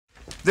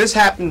This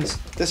happens.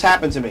 This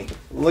happened to me.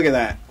 Look at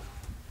that.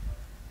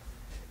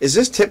 Is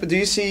this do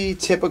you see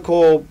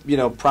typical,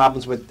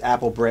 problems with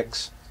Apple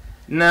bricks?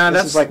 No,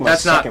 this is like my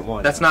second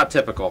one. That's not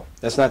typical.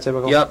 That's not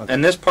typical? Yep, Okay.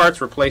 and this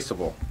part's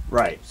replaceable.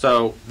 Right.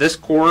 So this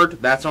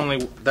cord, that's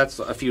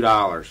a few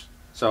dollars.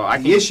 So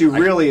the issue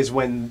really is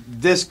when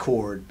this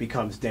cord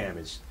becomes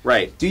damaged.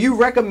 Right. Do you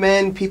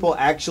recommend people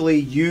actually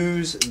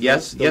use?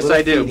 Yes,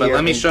 I do. But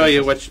let me show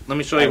you what you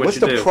do. What's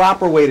the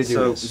proper way to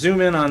do this? So zoom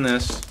in on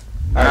this.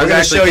 All right, I'm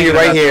going to show you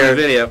right here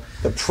video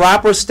the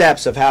proper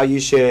steps of how you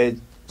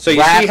should. So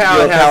you see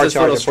how it has this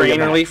little strain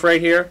relief relief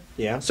right here?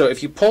 Yeah. So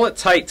if you pull it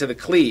tight to the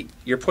cleat,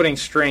 you're putting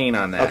strain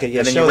on that. Okay, yeah,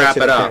 and then show you that wrap to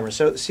the it up. camera.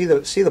 So see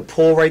the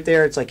pull right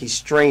there? It's like he's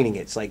straining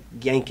it. It's like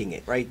yanking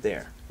it right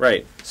there.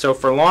 Right. So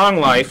for long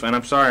life, and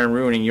I'm sorry I'm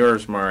ruining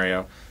yours,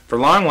 Mario. For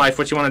long life,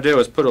 what you want to do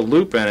is put a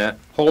loop in it,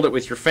 hold it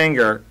with your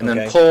finger, and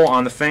then pull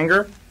on the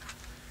finger,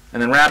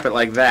 and then wrap it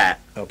like that.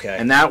 Okay.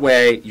 And that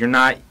way, you're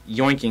not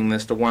yoinking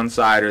this to one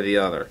side or the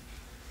other.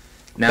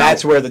 Now,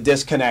 that's where the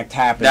disconnect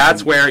happens.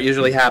 That's where it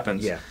usually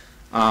happens. Yeah.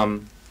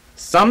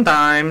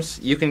 Sometimes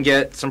you can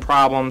get some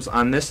problems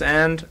on this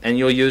end, and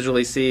you'll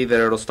usually see that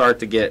it'll start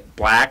to get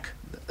black.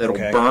 It'll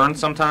burn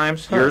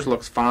sometimes. Huh. Yours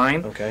looks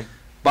fine. Okay.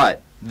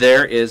 But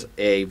there is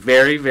a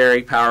very,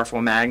 very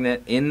powerful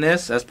magnet in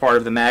this as part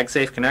of the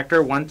MagSafe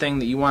connector. One thing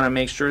that you want to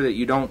make sure that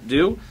you don't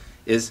do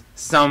is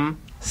some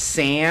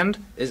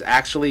sand is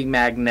actually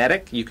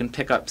magnetic. You can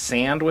pick up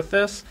sand with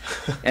this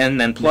and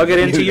then plug it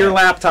into your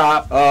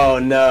laptop. Oh,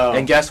 no.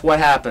 And guess what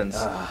happens?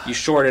 You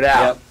short it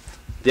out. Yep.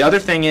 The other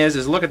thing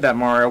is look at that,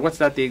 Mario. What's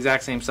that the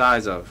exact same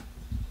size of?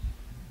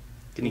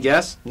 Can you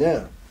guess?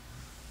 Yeah.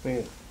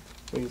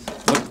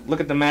 Look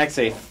at the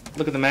MagSafe.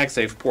 Look at the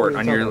MagSafe port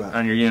on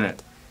your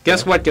unit.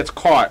 Guess what gets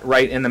caught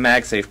right in the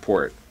MagSafe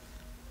port?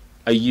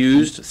 A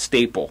used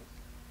staple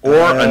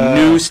or a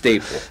new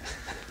staple.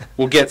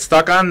 We'll get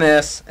stuck on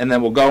this, and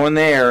then we'll go in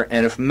there,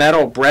 and if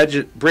metal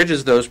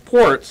bridges those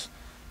ports,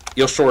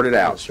 you'll short it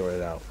out. Short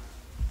it out.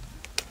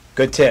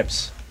 Good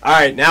tips. All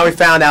right, now we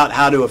found out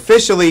how to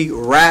officially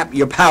wrap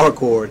your power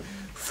cord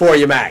for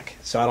your Mac,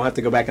 so I don't have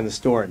to go back in the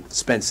store and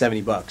spend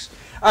 $70.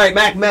 All right,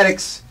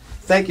 MacMedics,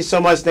 thank you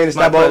so much, Dana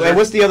Stabo. And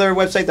what's the other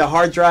website? The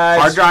hard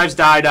drives?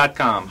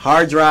 Harddrivesdie.com.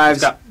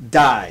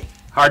 Harddrivesdie.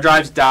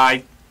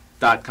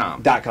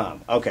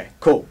 Harddrivesdie.com. Okay,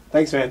 cool.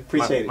 Thanks, man.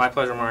 Appreciate it. My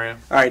pleasure, Mario.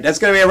 All right, that's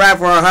going to be a wrap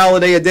for our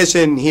holiday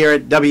edition here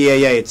at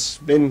WAA. It's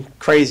been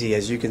crazy,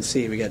 as you can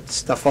see. We got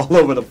stuff all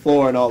over the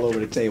floor and all over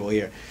the table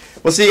here.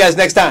 We'll see you guys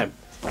next time.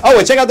 Oh,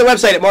 and check out the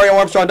website at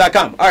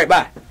MarioArmstrong.com. All right,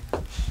 bye.